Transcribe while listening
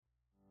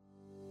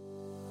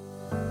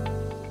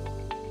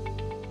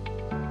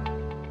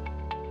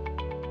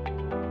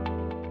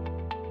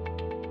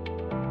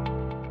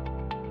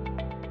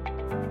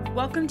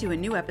Welcome to a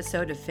new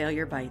episode of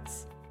Failure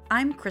Bites.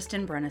 I'm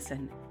Kristen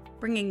Brennison,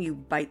 bringing you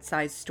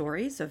bite-sized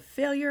stories of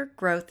failure,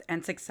 growth,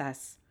 and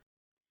success.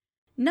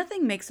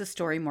 Nothing makes a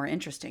story more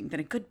interesting than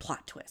a good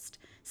plot twist,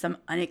 some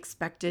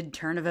unexpected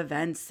turn of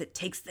events that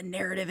takes the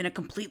narrative in a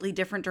completely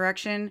different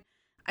direction.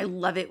 I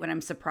love it when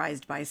I'm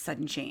surprised by a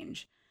sudden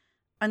change.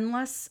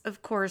 Unless,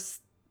 of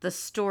course, the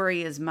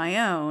story is my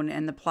own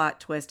and the plot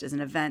twist is an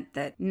event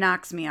that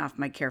knocks me off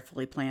my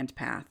carefully planned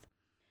path.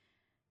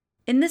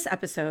 In this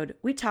episode,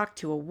 we talked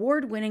to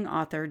award-winning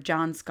author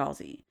John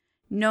Scalzi,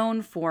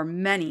 known for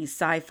many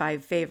sci-fi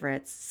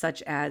favorites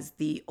such as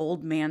the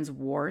Old Man's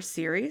War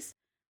series,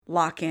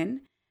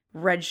 Lock-In,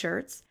 Red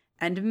Shirts,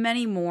 and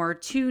many more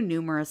too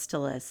numerous to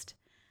list.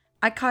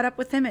 I caught up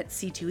with him at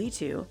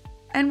C2E2,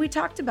 and we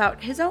talked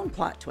about his own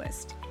plot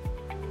twist.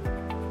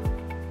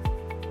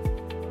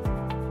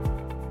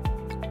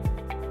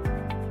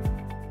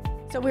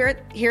 So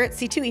we're here at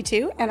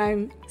C2E2, and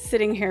I'm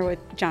sitting here with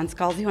John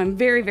Scalzi, who I'm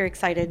very, very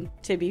excited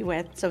to be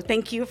with. So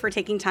thank you for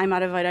taking time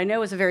out of it. I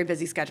know it's a very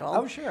busy schedule.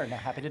 Oh, sure. No,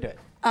 happy to do it.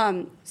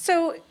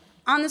 So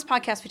on this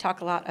podcast, we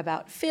talk a lot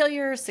about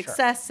failure,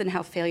 success, and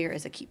how failure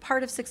is a key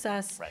part of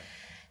success. Right.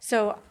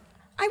 So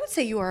I would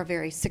say you are a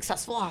very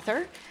successful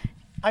author.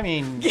 I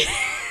mean,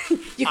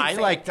 I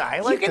like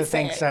to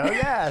think so.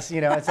 Yes,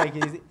 it's like,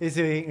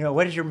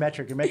 what is your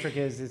metric? Your metric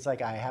is, it's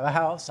like, I have a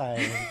house.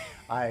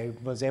 I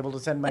was able to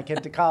send my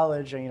kid to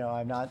college.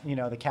 I'm not,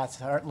 the cats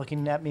aren't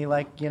looking at me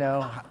like,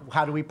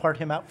 how do we part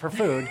him out for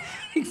food?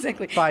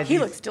 Exactly. He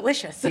looks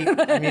delicious.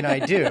 I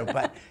do,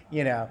 but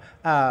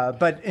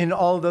but in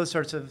all of those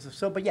sorts of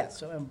so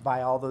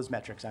by all those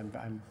metrics,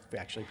 I'm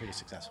actually pretty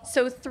successful.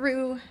 So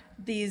through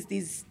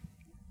these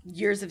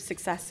years of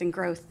success and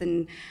growth,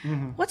 and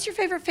what's your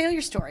favorite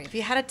failure story? If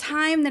you had a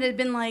time that had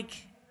been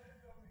like...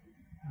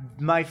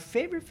 My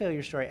favorite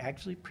failure story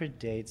actually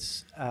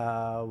predates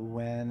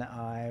when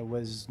I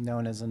was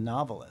known as a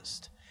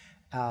novelist.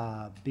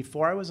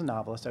 Before I was a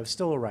novelist, I was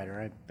still a writer.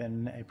 I've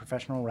been a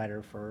professional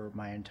writer for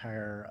my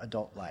entire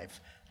adult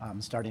life,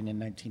 starting in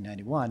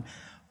 1991.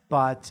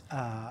 But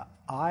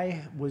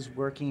I was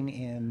working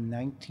in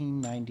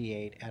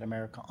 1998 at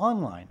America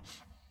Online,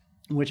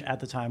 which at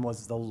the time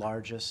was the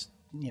largest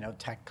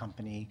tech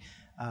company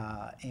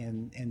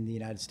in the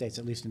United States,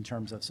 at least in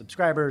terms of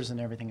subscribers and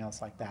everything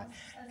else like that.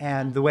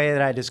 And the way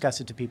that I discuss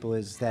it to people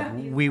is that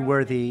we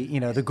were the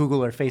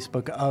Google or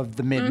Facebook of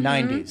the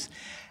mid-90s.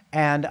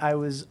 And I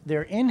was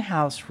their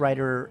in-house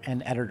writer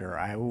and editor.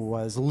 I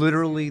was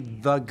literally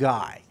the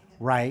guy,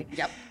 right?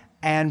 Yep.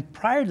 And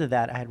prior to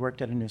that, I had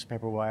worked at a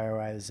newspaper where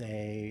I was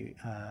the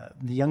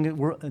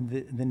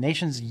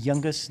nation's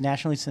youngest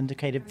nationally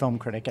syndicated film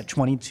critic at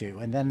 22.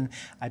 And then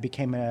I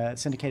became a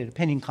syndicated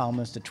opinion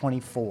columnist at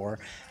 24,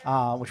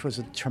 which was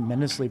a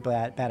tremendously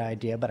bad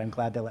idea, but I'm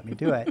glad they let me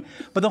do it.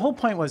 But the whole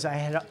point was I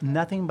had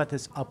nothing but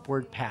this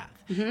upward path.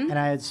 And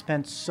I had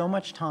spent so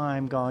much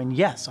time going,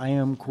 yes, I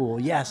am cool.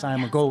 Yes, I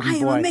am a golden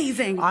boy. I am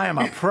amazing. I am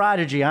a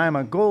prodigy. I am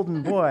a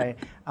golden boy.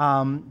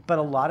 But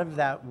a lot of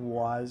that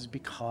was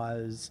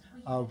because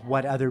of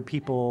what other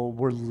people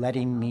were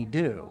letting me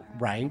do,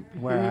 right?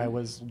 Where I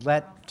was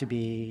let to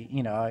be,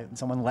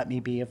 someone let me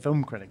be a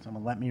film critic,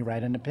 someone let me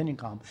write an opinion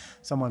column,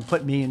 someone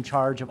put me in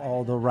charge of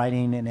all the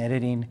writing and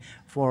editing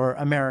for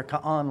America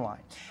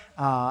Online.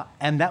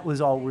 And that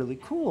was all really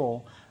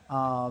cool.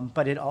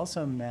 But it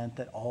also meant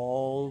that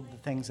all the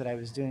things that I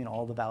was doing,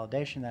 all the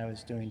validation that I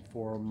was doing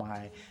for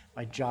my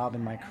job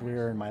and my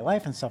career and my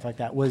life and stuff like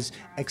that was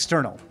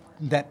external,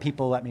 that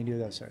people let me do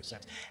those sort of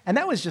stuff. And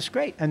that was just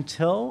great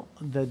until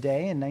the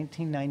day in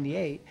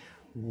 1998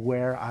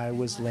 where I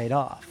was laid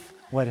off.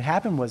 What had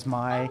happened was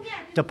my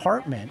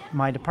department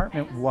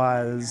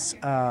was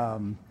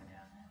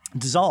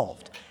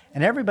dissolved.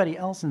 And everybody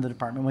else in the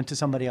department went to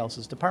somebody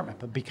else's department.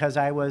 But because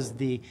I was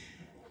the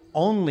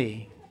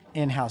only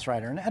in-house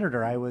writer and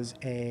editor, I was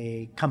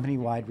a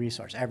company-wide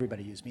resource.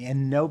 Everybody used me.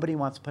 And nobody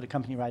wants to put a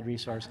company-wide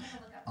resource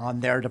on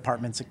their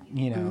department's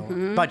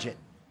budget.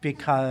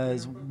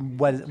 Because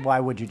why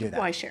would you do that?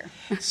 Why share?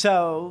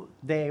 So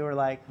they were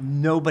like,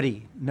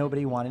 nobody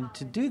wanted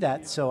to do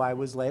that. So I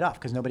was laid off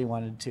because nobody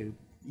wanted to,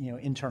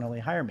 internally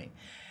hire me.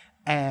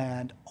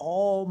 And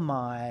all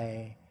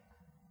my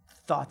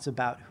thoughts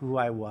about who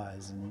I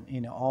was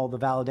and, all the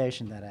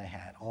validation that I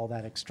had, all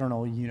that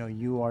external,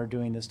 you are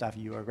doing this stuff,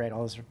 you are great,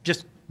 all this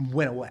just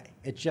went away.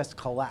 It just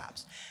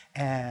collapsed.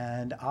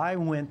 And I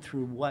went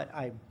through what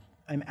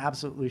I'm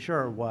absolutely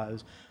sure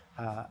was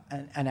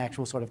an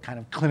actual sort of kind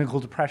of clinical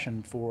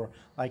depression for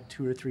like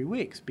 2 or 3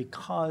 weeks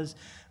because,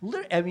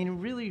 it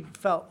really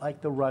felt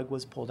like the rug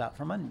was pulled out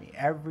from under me.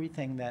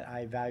 Everything that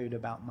I valued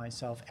about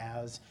myself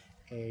as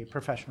a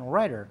professional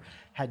writer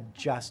had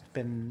just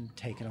been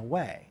taken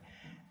away.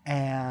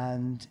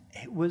 And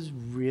it was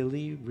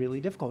really, really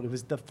difficult. It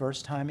was the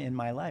first time in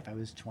my life, I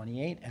was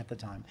 28 at the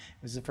time,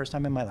 it was the first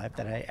time in my life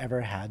that I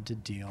ever had to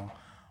deal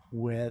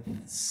with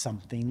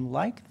something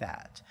like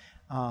that.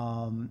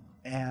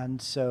 And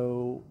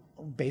so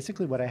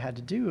basically what I had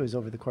to do is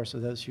over the course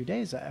of those few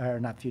days, or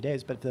not few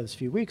days, but those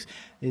few weeks,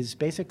 is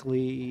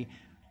basically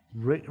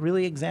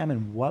really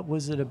examine what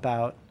was it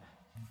about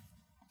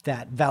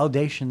that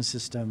validation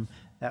system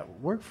that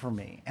worked for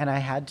me. And I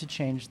had to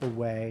change the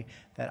way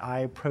that I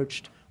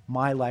approached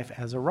my life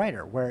as a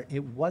writer, where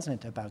it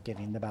wasn't about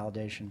getting the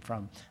validation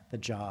from the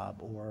job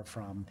or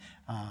from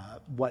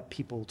what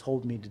people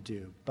told me to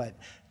do, but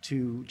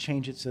to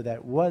change it so that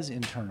it was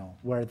internal,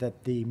 where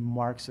that the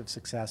marks of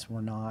success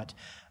were not,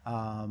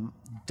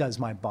 does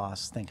my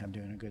boss think I'm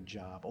doing a good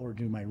job, or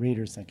do my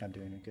readers think I'm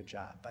doing a good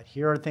job? But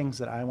here are things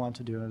that I want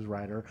to do as a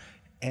writer.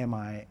 Am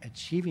I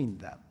achieving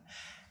them?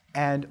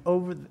 And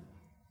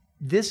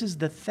this is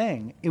the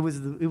thing. It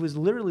was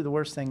literally the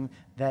worst thing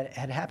that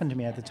had happened to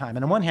me at the time.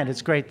 And on one hand,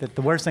 it's great that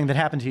the worst thing that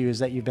happened to you is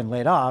that you've been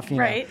laid off,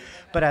 right?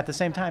 But at the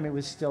same time, it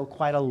was still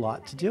quite a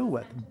lot to deal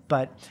with.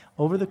 But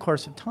over the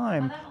course of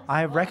time,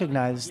 I have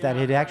recognized that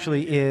it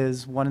actually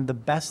is one of the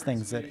best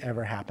things that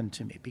ever happened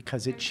to me,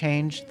 because it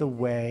changed the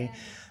way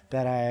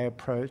that I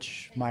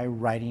approach my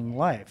writing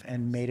life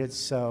and made it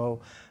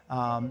so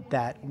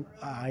that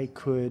I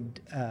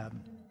could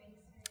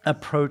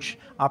approach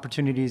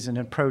opportunities and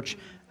approach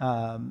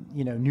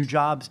new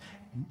jobs,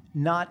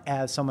 not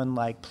as someone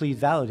like, please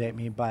validate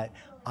me, but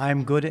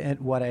I'm good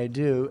at what I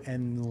do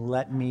and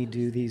let me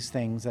do these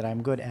things that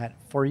I'm good at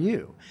for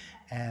you.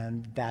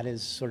 And that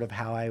is sort of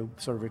how I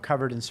sort of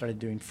recovered and started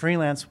doing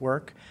freelance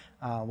work,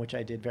 which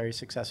I did very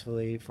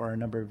successfully for a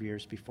number of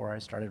years before I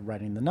started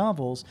writing the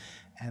novels.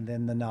 And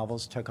then the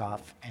novels took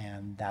off,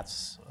 and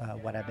that's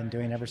what I've been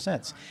doing ever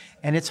since.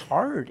 And it's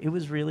hard. It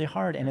was really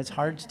hard. And it's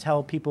hard to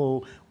tell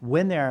people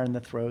when they're in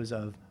the throes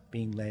of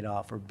being laid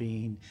off or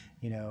being,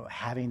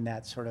 having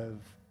that sort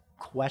of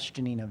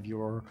questioning of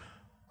your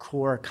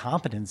core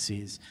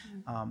competencies,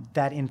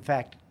 that in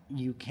fact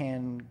you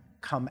can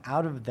come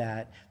out of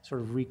that,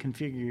 sort of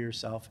reconfigure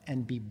yourself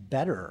and be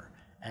better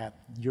at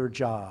your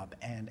job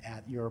and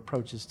at your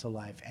approaches to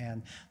life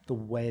and the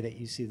way that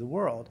you see the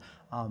world.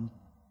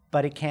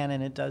 But it can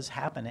and it does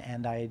happen.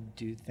 And I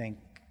do think,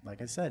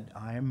 like I said,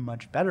 I am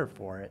much better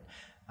for it,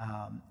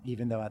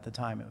 even though at the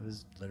time it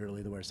was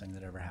literally the worst thing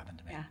that ever happened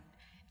to me. Yeah.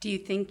 Do you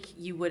think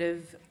you would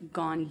have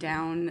gone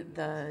down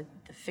the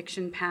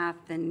fiction path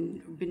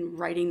and been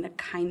writing the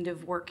kind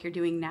of work you're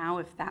doing now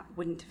if that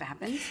wouldn't have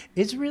happened?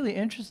 It's really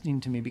interesting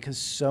to me because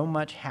so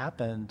much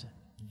happened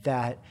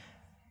that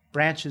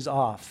branches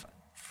off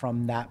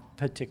from that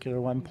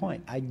particular one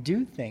point. I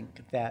do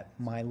think that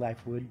my life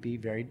would be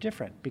very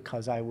different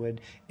because I would,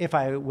 if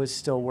I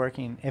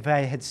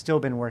had still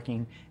been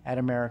working at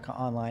America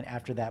Online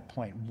after that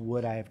point,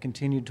 would I have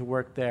continued to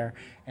work there,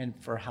 and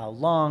for how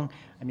long?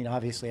 I mean,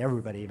 obviously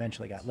everybody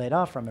eventually got laid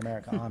off from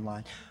America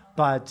Online,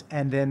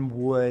 and then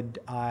would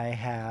I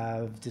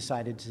have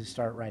decided to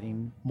start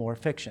writing more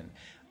fiction?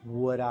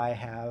 Would I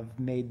have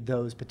made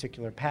those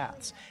particular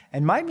paths?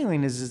 And my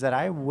feeling is that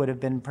I would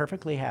have been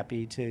perfectly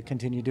happy to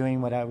continue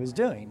doing what I was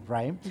doing,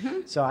 right?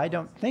 Mm-hmm. So I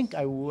don't think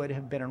I would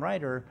have been a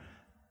writer,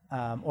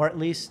 or at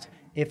least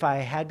if I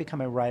had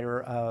become a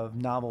writer of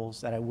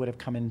novels, that I would have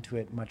come into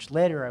it much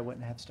later. I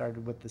wouldn't have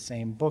started with the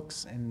same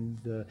books, and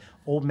the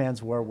Old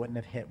Man's War wouldn't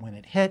have hit when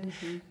it hit.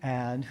 Mm-hmm.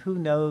 And who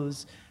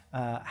knows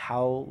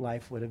how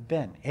life would have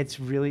been. It's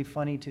really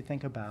funny to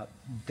think about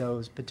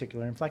those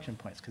particular inflection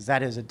points, because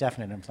that is a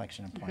definite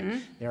inflection point. Mm-hmm.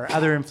 There are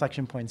other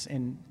inflection points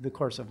in the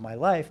course of my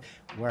life,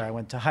 where I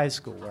went to high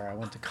school, where I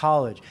went to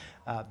college,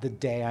 the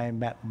day I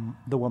met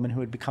the woman who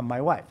would become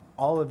my wife.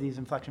 All of these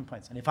inflection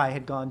points. And if I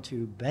had gone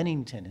to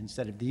Bennington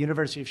instead of the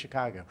University of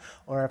Chicago,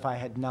 or if I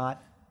had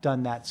not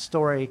done that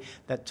story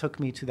that took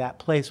me to that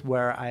place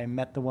where I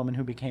met the woman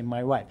who became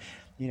my wife,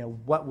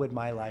 what would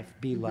my life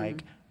be mm-hmm.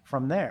 like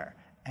from there?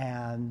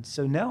 And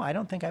so, no, I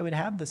don't think I would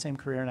have the same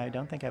career, and I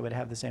don't think I would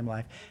have the same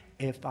life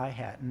if I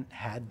hadn't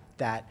had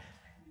that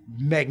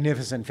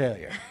magnificent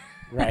failure,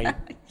 right?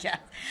 Yeah.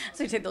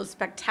 So you take those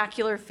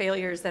spectacular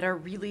failures that are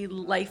really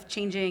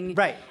life-changing.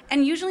 Right.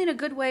 And usually in a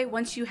good way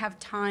once you have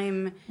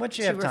time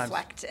to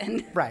reflect.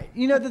 And right.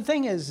 The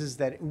thing is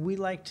that we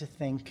like to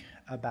think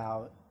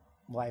about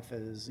life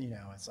as,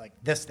 it's like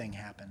this thing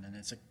happened, and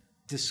it's a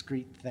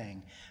discrete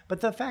thing. But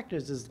the fact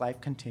is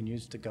life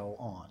continues to go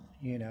on.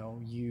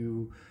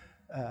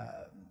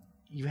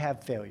 You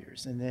have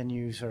failures, and then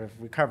you sort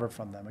of recover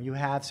from them, or you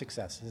have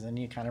successes, and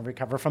you kind of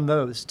recover from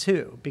those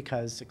too,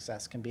 because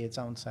success can be its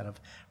own set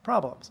of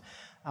problems.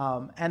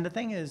 And the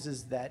thing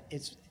is that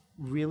it's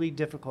really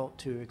difficult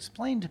to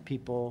explain to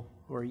people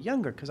who are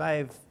younger, because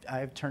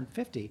I've turned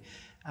 50,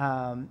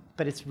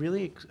 but it's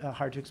really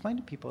hard to explain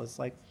to people. It's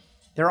like,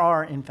 there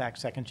are, in fact,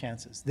 second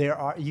chances.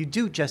 You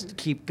do just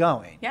keep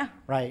going. Yeah.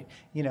 Right.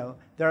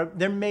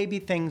 There may be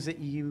things that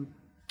you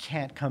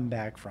can't come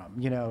back from.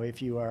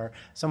 If you are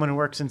someone who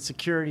works in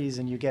securities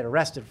and you get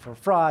arrested for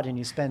fraud and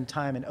you spend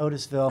time in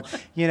Otisville,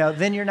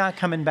 then you're not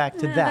coming back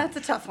to that. That's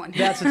a tough one.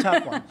 That's a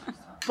tough one.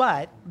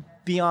 But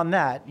beyond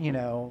that,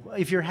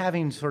 if you're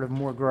having sort of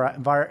more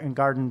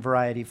garden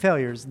variety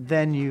failures,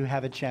 then you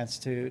have a chance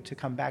to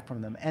come back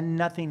from them. And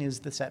nothing is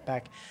the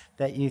setback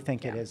that you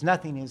think it is.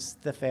 Nothing is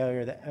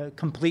the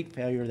complete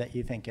failure that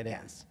you think it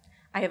is.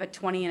 I have a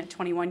 20 and a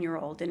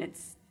 21-year-old, and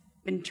it's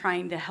been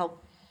trying to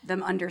help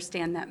them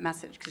understand that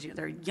message, because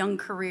they're a young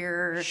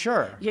career.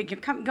 Sure. You're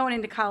going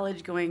into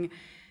college going,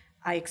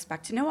 I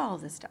expect to know all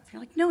of this stuff.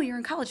 You're like, no, you're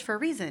in college for a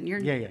reason. You're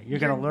You're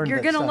going to learn.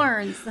 You're going to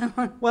learn.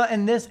 So. Well,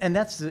 and that's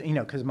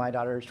because my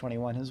daughter is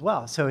 21 as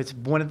well. So it's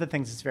one of the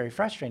things that's very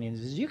frustrating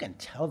is you can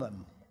tell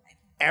them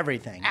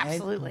everything.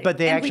 Absolutely. But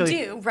they and actually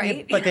we do,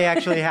 right? But they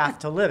actually have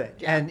to live it.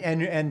 Yeah.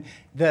 And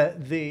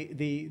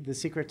the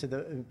secret to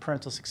the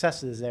parental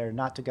success is there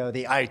not to go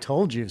the I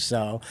told you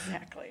so.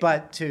 Exactly.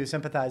 But to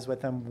sympathize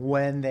with them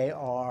when they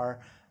are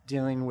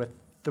dealing with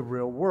the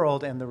real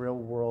world, and the real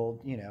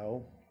world,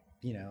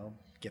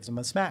 gives them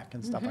a smack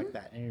and stuff like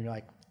that. And you're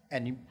like,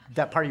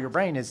 that part of your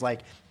brain is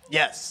like,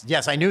 yes,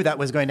 I knew that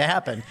was going to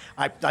happen.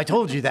 I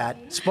told you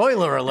that.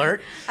 Spoiler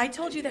alert. I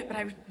told you that, but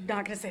I'm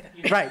not going to say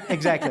that. Right,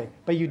 exactly.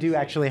 But you do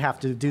actually have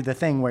to do the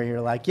thing where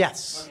you're like,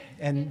 yes.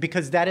 And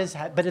because that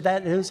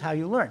is how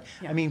you learn.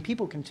 Yeah. I mean,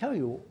 people can tell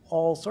you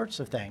all sorts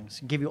of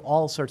things, give you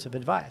all sorts of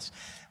advice.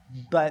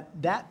 But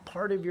that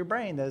part of your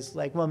brain that's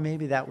like, well,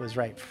 maybe that was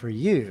right for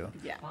you.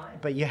 Yeah.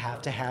 But you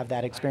have to have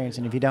that experience.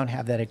 And if you don't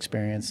have that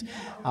experience,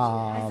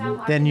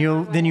 then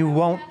you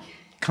won't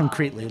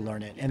concretely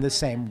learn it in the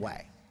same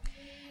way.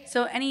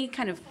 So any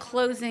kind of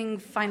closing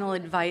final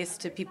advice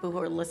to people who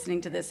are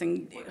listening to this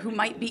and who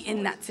might be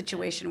in that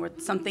situation where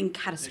something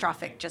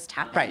catastrophic just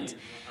happened, right,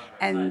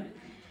 and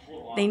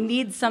they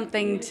need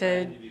something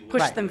to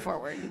push right. them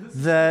forward?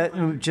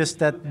 Just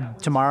that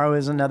tomorrow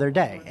is another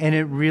day, and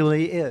it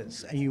really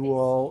is. You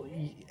will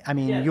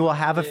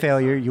have a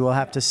failure. You will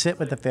have to sit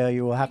with the failure.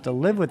 You will have to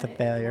live with the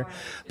failure.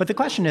 But the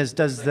question is,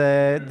 does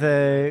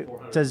the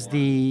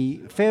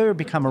failure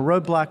become a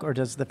roadblock, or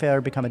does the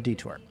failure become a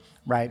detour?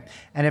 Right?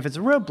 And if it's a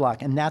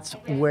roadblock and that's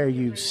where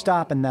you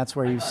stop and that's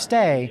where you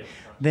stay,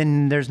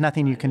 then there's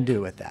nothing you can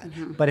do with that.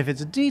 Mm-hmm. But if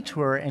it's a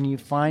detour and you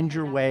find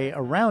your way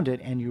around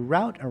it and you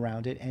route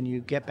around it and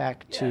you get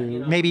back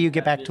to, maybe you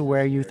get back to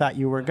where you thought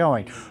you were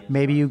going.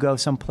 Maybe you go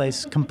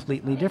someplace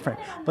completely different.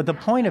 But the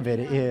point of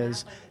it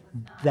is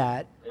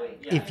that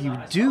if you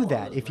do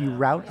that, if you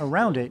route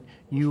around it,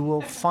 you will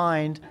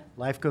find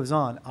life goes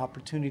on,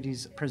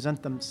 opportunities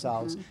present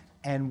themselves, mm-hmm.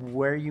 and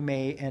where you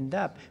may end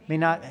up may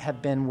not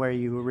have been where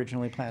you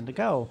originally planned to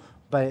go,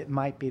 but it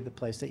might be the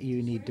place that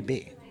you need to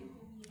be.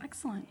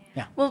 Excellent.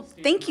 Yeah. Well,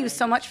 thank you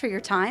so much for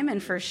your time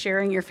and for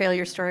sharing your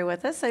failure story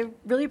with us. I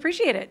really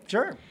appreciate it.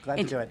 Sure. Glad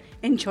to do it.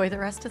 Enjoy the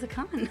rest of the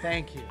con.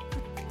 Thank you.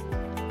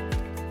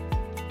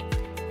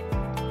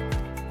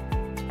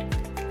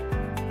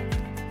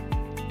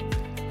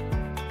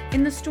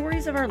 In the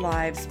stories of our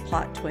lives,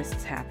 plot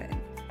twists happen.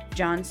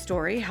 John's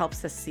story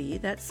helps us see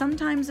that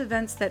sometimes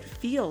events that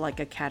feel like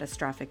a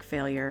catastrophic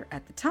failure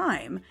at the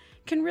time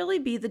can really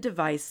be the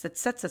device that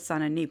sets us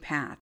on a new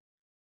path.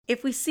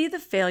 If we see the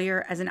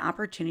failure as an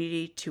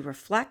opportunity to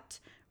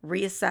reflect,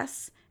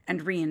 reassess,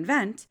 and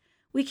reinvent,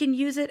 we can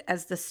use it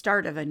as the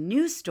start of a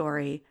new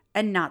story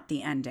and not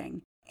the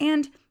ending.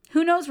 And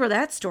who knows where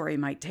that story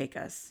might take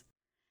us?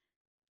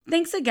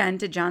 Thanks again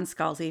to John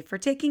Scalzi for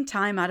taking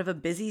time out of a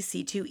busy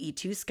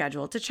C2E2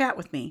 schedule to chat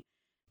with me.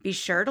 Be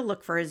sure to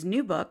look for his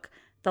new book,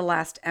 The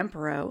Last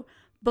Emperor,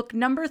 book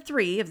number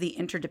 3 of the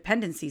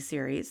Interdependency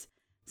series,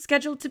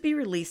 scheduled to be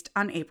released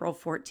on April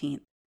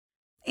 14th.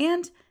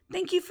 And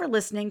thank you for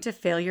listening to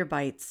Failure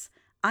Bites.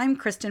 I'm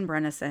Kristen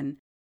Brennison.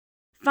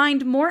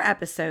 Find more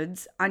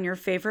episodes on your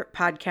favorite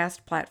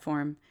podcast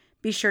platform.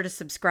 Be sure to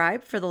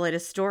subscribe for the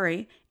latest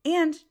story,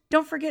 and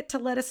don't forget to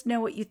let us know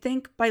what you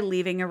think by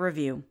leaving a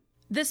review.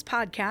 This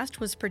podcast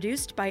was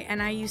produced by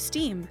NIU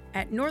STEAM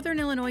at Northern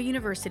Illinois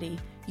University.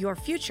 Your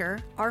future,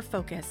 our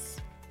focus.